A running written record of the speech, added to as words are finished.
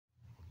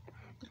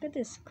Look at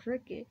this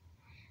cricket.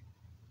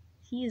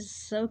 He is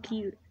so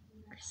cute.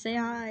 Say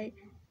hi.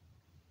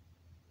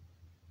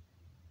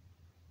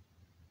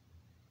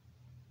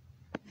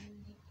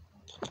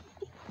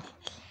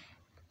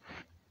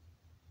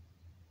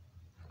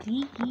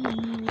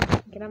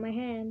 Get on my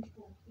hand.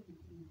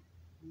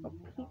 Oh,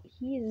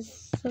 he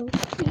is so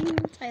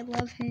cute. I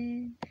love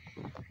him.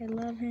 I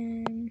love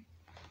him.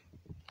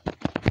 I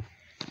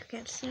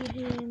can't see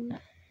him.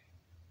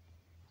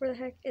 Where the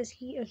heck is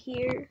he? Oh,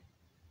 here.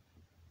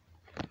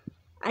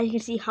 As you can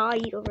see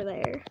Hyde over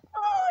there.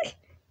 Oh!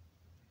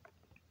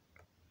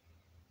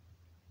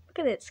 Look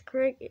at this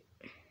cricket.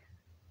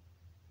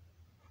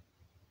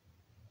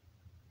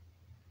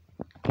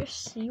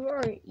 Yes, you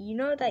are. You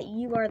know that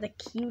you are the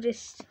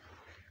cutest.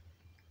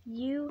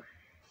 You.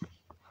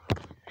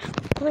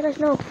 Oh my gosh,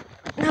 no.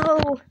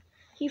 No!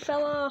 He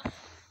fell off.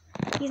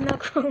 He's now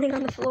crawling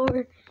on the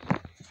floor.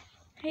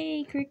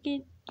 Hey,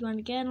 cricket. You want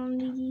to get on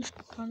me? You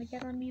want to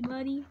get on me,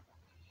 buddy?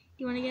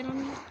 You want to get on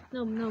me?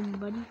 No, no,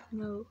 buddy.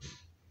 No.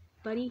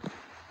 Buddy?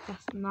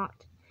 That's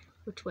not.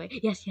 Which way?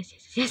 Yes, yes,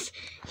 yes, yes.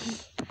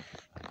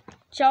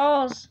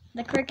 Charles,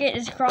 the cricket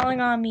is crawling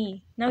on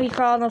me. Now he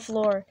crawled on the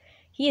floor.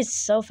 He is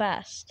so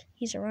fast.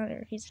 He's a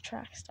runner. He's a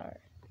track star.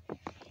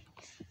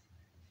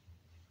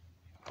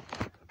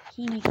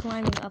 He be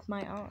climbing up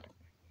my arm.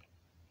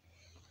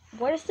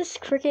 Why does this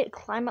cricket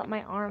climb up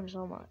my arm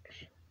so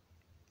much?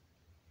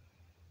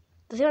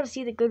 Does he want to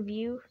see the good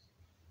view?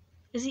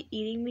 Is he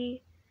eating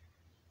me?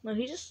 No,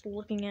 he's just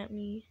looking at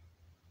me.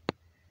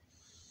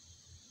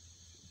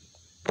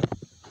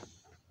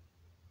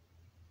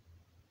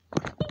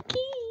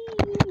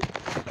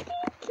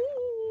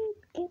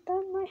 Get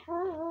on my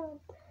hand,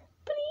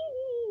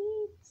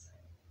 please.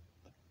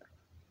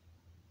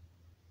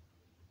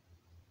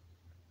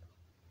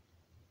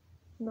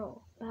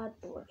 No, bad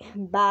boy.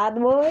 Bad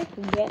boy,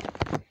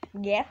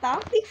 get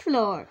off the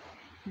floor.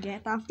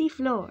 Get off the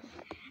floor.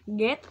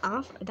 Get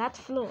off that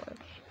floor.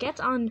 Get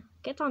on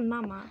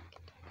mama.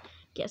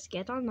 Yes,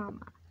 get on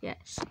mama.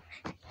 Yes.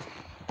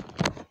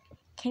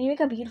 Can you make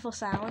a beautiful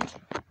sound?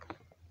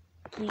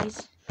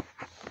 Please.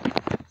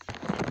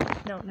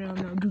 No.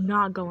 Do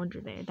not go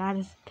under there.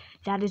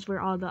 That is where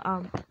all the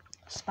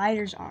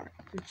spiders are.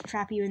 Which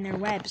trap you in their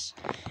webs.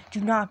 Do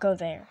not go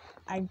there.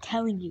 I'm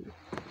telling you.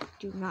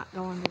 Do not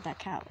go under that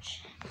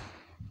couch.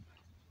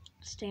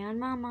 Stay on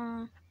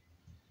mama.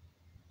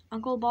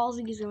 Uncle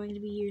Ballsy is going to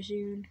be here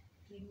soon.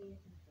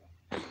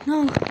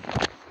 No.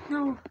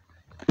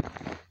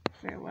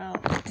 Farewell.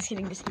 Just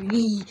kidding.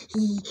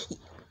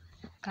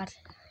 God,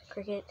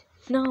 cricket.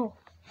 No.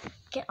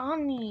 Get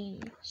on me.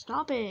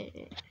 Stop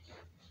it.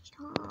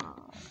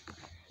 Stop.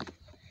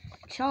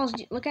 Charles,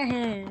 look at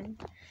him.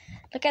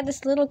 Look at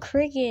this little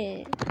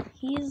cricket.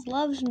 He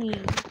loves me.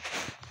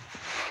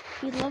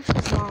 He loves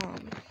his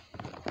mom.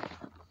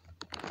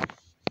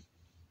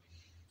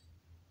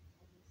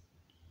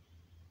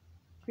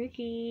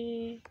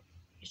 Cricket,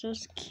 you're so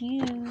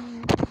cute.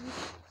 You're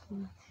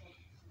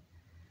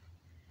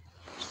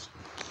so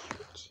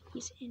cute.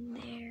 He's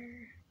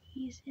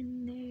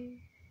in there.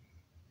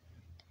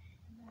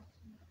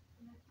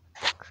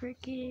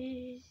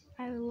 Cricket,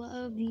 I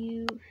love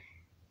you.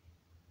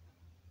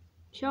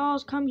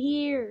 Charles, come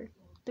here.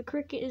 The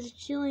cricket is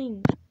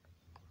chilling.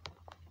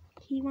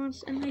 He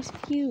wants a nice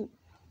view.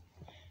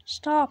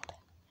 Stop.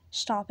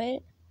 Stop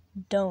it.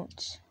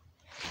 Don't.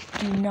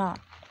 Do not.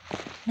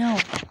 No.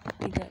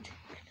 Be good.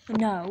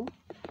 No.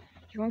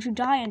 You're going to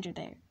die under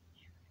there.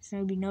 There's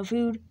going to be no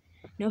food.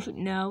 No food.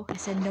 No. I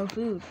said no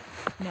food.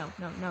 No.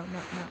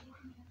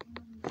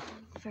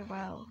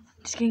 Farewell.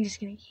 Just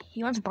kidding.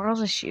 He wants to borrow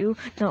a shoe?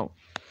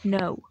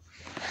 No.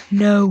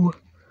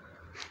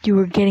 You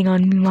were getting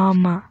on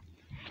mama.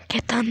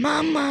 Get on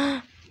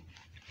mama.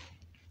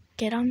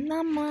 Get on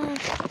mama.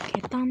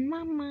 Get on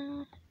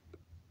mama.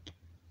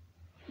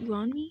 You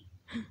on me?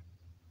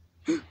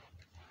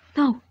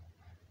 No.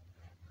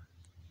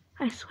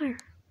 I swear.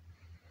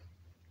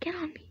 Get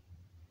on me.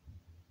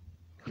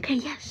 Okay,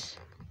 yes.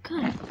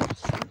 Good.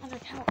 Sit on the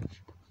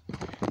couch.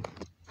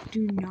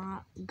 Do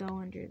not go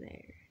under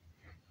there.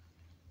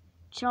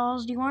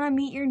 Charles, do you want to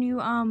meet your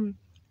new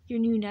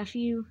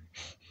nephew?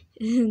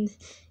 His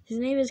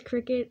name is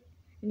Cricket,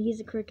 and he's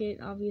a cricket,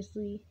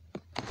 obviously.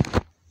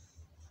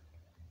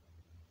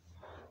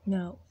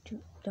 No,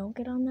 don't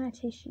get on that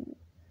tissue.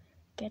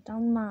 Get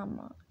on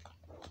mama.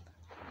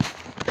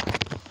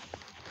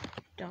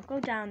 Don't go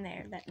down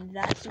there.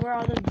 That's where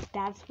all the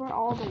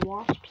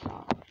wasps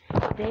are.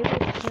 They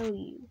will kill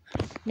you.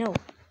 No.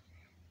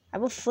 I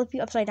will flip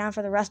you upside down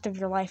for the rest of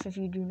your life if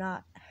you do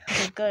not.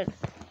 Okay, good.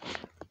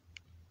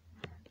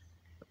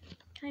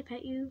 Can I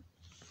pet you?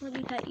 Let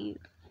me pet you.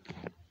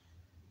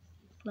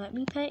 Let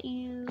me pet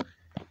you.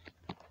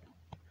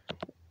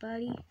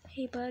 Buddy.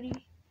 Hey, buddy.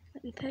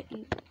 Let me pet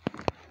you.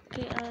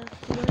 Okay,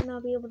 you might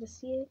not be able to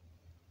see it,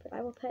 but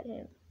I will pet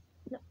him.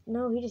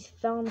 No, he just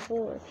fell on the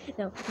floor.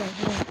 No,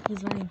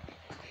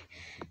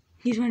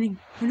 he's running.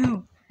 Oh,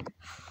 no.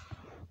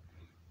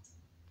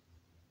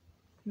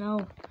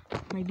 No,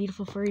 my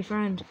beautiful furry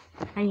friend.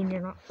 I mean,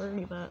 you're not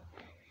furry, but...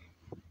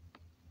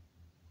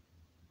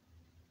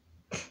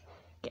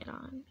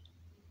 on.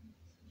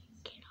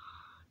 Get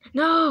on.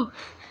 No!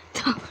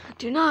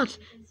 Do not!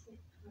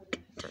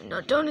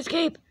 Don't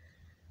escape!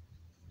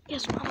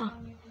 Yes, Mama.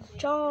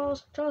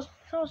 Charles,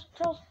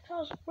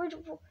 where'd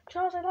you,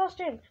 Charles, I lost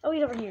him. Oh,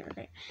 he's over here.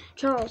 Okay.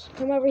 Charles,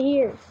 come over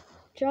here.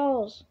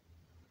 Charles,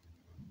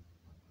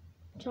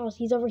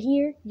 he's over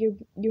here. Your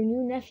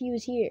new nephew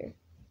is here.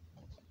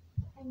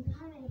 I'm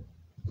coming.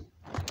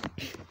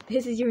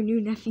 This is your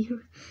new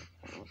nephew.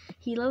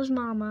 He loves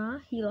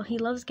Mama. He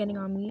loves getting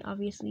on me,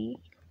 obviously.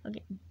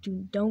 Okay,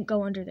 don't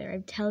go under there. I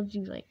told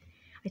you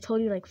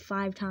like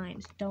 5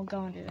 times. Don't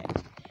go under there.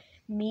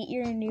 Meet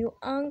your new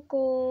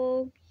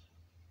uncle.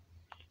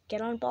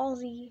 Get on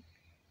Ballsy.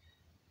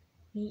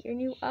 Meet your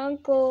new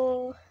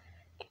uncle.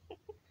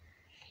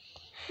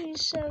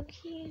 He's so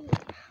cute.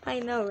 I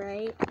know,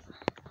 right?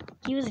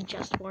 He was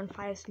just born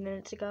 5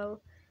 minutes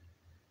ago.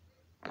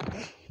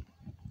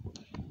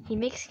 He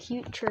makes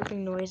cute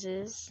chirping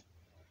noises.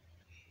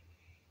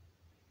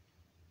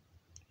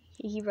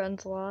 He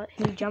runs a lot.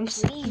 He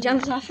jumps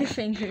off your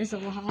fingers a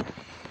lot.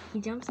 He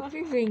jumps off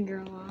your finger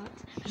a lot.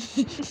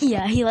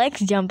 Yeah, he likes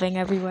jumping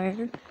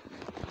everywhere.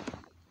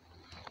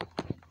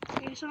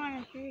 I just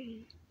want to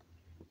hurry.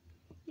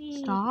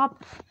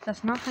 Stop.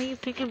 That's not how you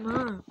pick him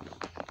up.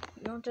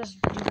 You don't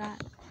just do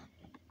that.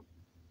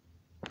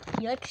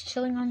 He likes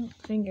chilling on your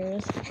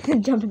fingers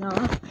and jumping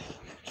off.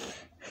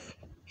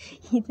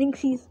 He thinks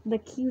he's the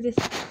cutest,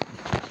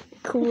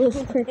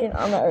 coolest cricket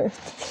on earth.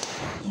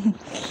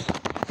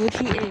 Which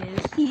he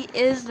is. He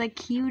is the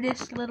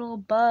cutest little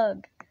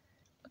bug.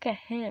 Look at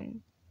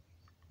him.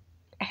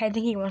 I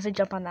think he wants to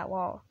jump on that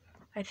wall.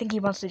 I think he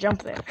wants to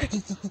jump there.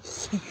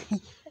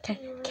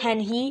 Can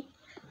he?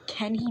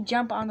 Can he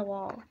jump on the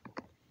wall?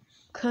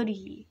 Could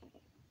he?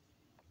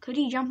 Could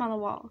he jump on the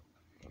wall?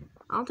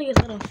 I don't think his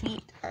little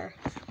feet are.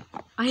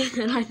 I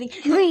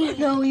think. Wait,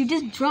 no, you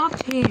just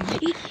dropped him.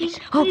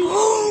 Oh.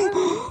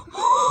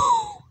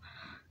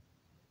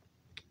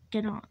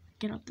 Get on.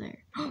 Get up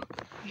there.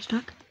 You're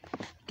stuck?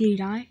 Did he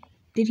die?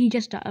 Did he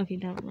just die? Okay,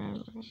 no.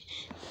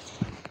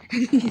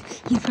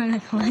 He's trying to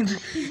climb.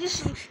 He's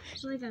just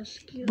like a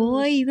skill.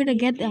 Boy, you gonna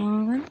get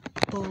on?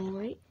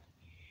 Boy.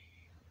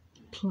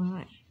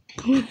 Climb.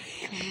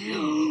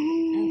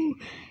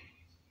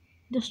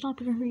 Just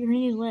stop it, you're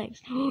hitting his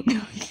legs. No,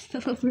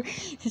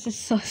 this is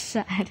so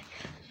sad.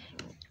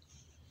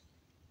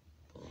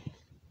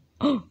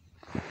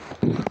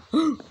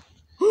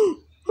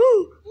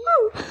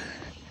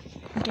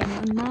 Get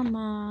on,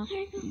 Mama.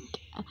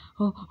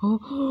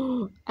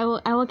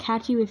 I will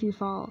catch you if you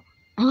fall.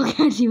 I will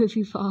catch you if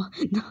you fall.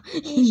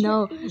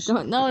 No,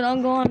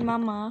 don't go on,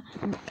 Mama.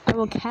 I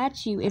will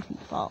catch you if you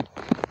fall.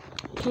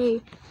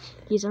 Okay,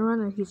 he's a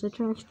runner. He's a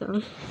track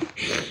star.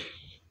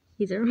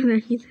 He's a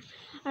runner.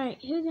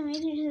 Alright, who can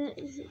make it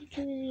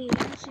to the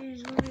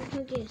answers when we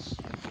focus?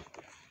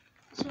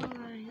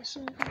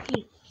 So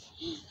cookie.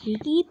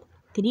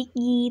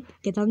 Creaky,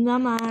 get on,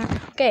 Mama.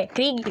 Okay,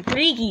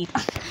 creaky.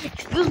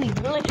 Excuse me,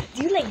 do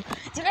you like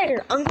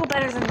your uncle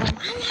better than my mama?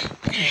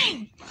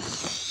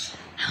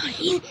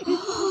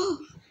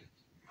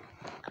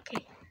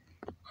 Okay.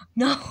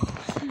 No.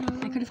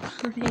 I could have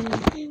hurt him.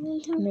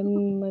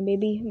 My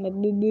baby.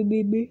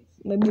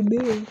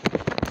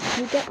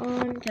 You get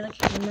on to the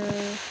camera.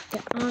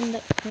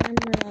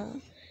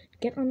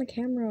 Get on the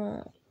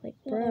camera. Like,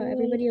 bruh,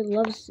 everybody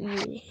loves you.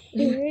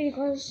 Everybody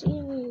loves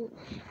seeing you.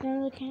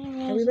 Now the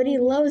camera. Everybody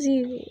loves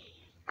you.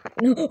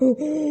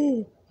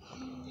 No.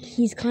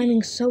 He's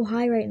climbing so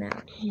high right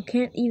now. You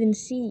can't even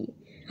see.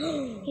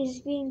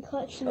 He's being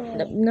clutched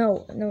away.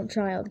 No,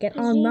 child. Get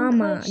on,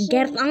 Mama.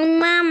 Get on,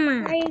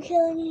 Mama. Why are you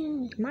killing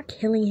him? I'm not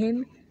killing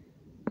him.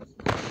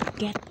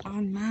 Get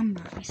on,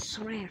 Mama. I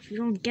swear, if you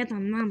don't get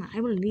on, Mama, I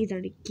will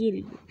literally kill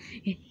you.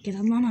 Hey, get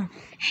on, Mama.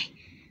 Hey.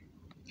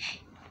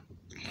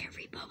 I get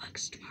free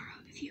Robux tomorrow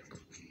if you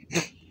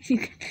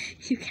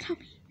get on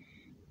me.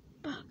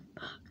 Bug.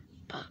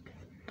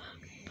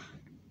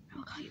 I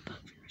will call you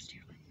Bug for the rest of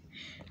your life.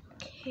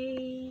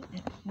 Okay.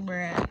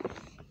 Bruh.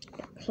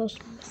 Close.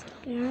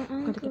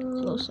 Gotta get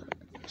closer.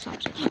 Stop.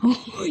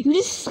 Oh, you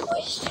just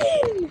squished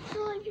him!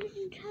 No, I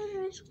didn't try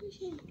to squish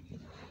him.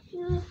 You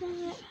know, I've done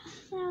that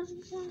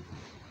 1,000 times.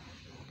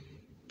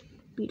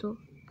 Beetle.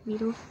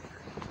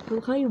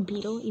 We'll call you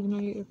Beetle, even though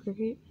you're a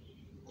cricket.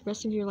 The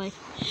rest of your life.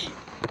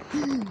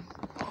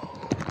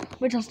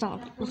 Wait, I'll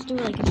stop. Let's do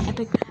like an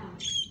epic.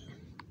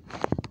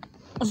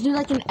 Let's do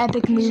like an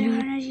epic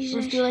movie.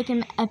 Let's do like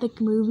an epic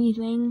movie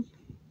thing.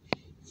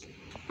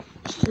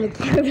 Like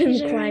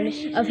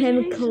of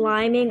him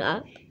climbing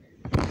up.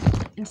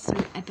 And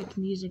some epic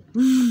music.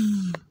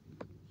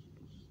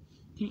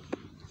 Okay.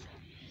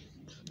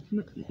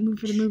 Move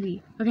for the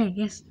movie. Okay,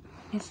 yes.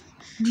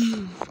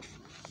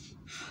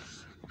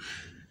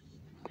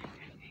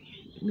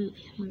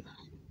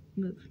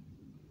 Move.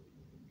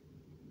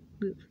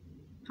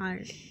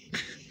 Hard.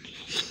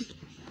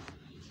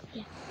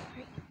 Yeah.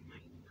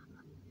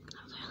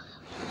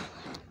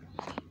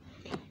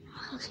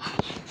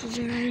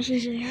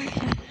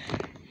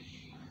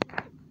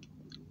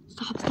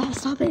 Stop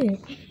Stop it.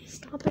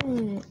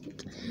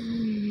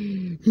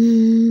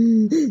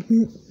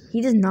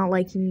 He does not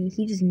like me.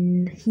 He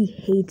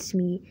hates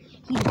me.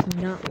 He does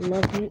not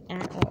love me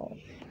at all.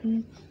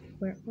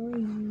 Where are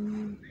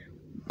you?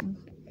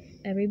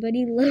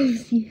 Everybody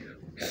loves you.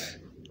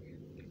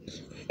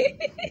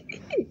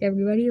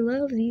 Everybody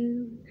loves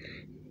you.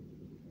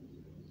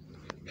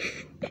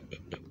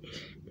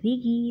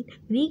 Griggy,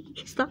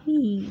 stop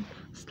me.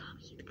 Stop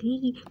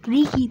me.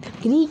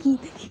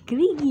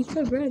 Griggy,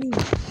 stop running.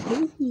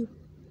 Griggy.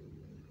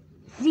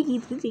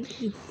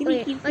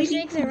 Wait, my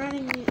snakes are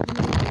running.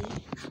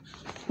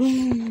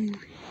 You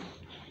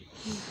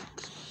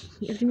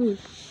have to move.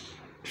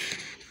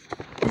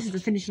 This is the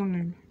finish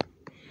line.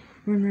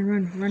 Run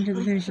to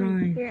the finish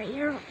line.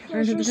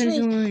 Run to the finish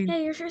line. Yeah,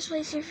 you're first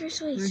place. Run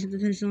to the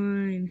finish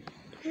line.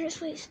 First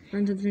place.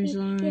 Run to the finish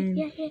line.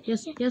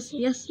 Yes. Yes.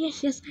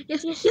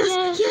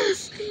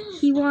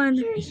 He won.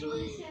 First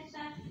place.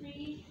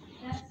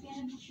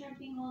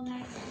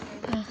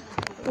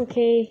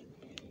 Okay.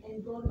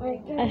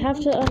 I have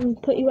to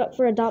put you up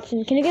for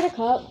adoption. Can you get a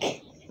cup?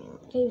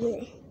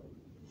 Paper.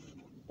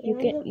 You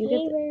get.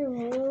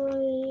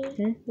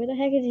 Huh? Where the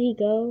heck did he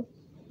go?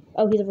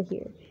 Oh, he's over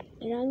here.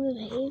 And I'm the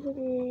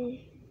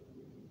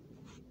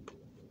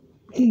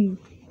paper.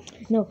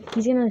 No,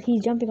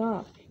 he's jumping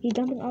off. He's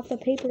jumping off the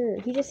paper.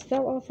 He just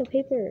fell off the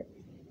paper.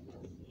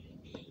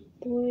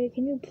 Boy,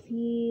 can you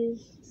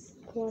please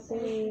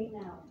cooperate?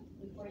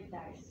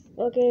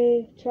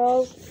 Okay,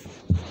 Charles.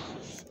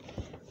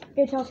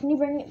 Okay, Charles, can you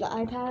bring the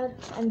iPad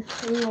and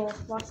we will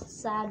watch the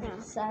sad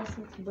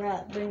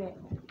Brett. Bring it.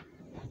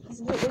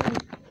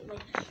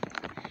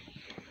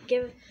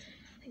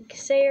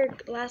 Say your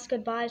last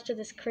goodbyes to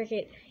this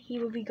cricket. He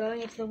will be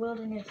going into the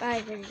wilderness.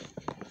 Bye, cricket.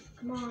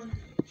 Come on.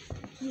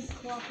 He's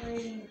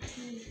cooperating.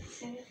 Please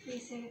say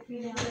it free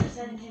now.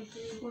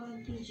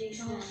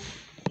 Jason.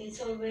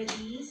 It's already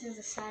This is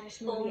the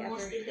saddest movie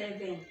almost ever.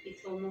 11.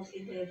 It's almost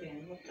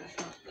 11.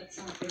 What's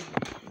happening?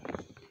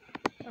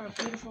 Our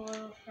beautiful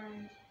little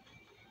friend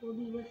will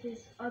be with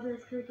his other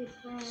cricket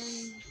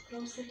friends.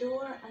 Close the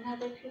door.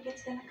 Another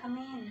cricket's gonna come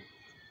in.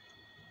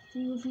 He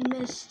will be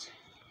missed.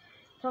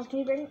 Charles, can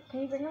you bring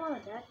him on the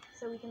deck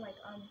so we can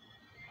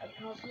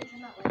Charles, can you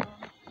turn that light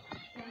on?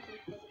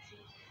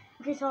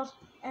 Okay, Charles,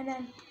 and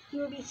then he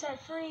will be set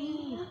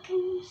free. How can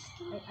you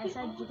stop? I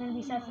said you're gonna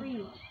be set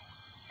free.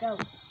 Go.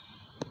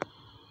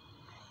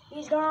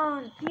 He's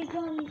gone. He's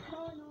gone on the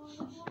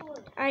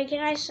board. Alright, can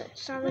I stop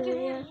the Look at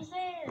video? him. He's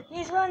there.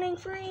 He's running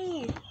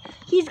free.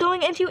 He's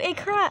going into a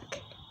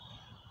crack.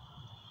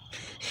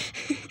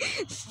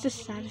 It's the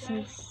saddest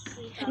thing.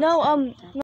 No,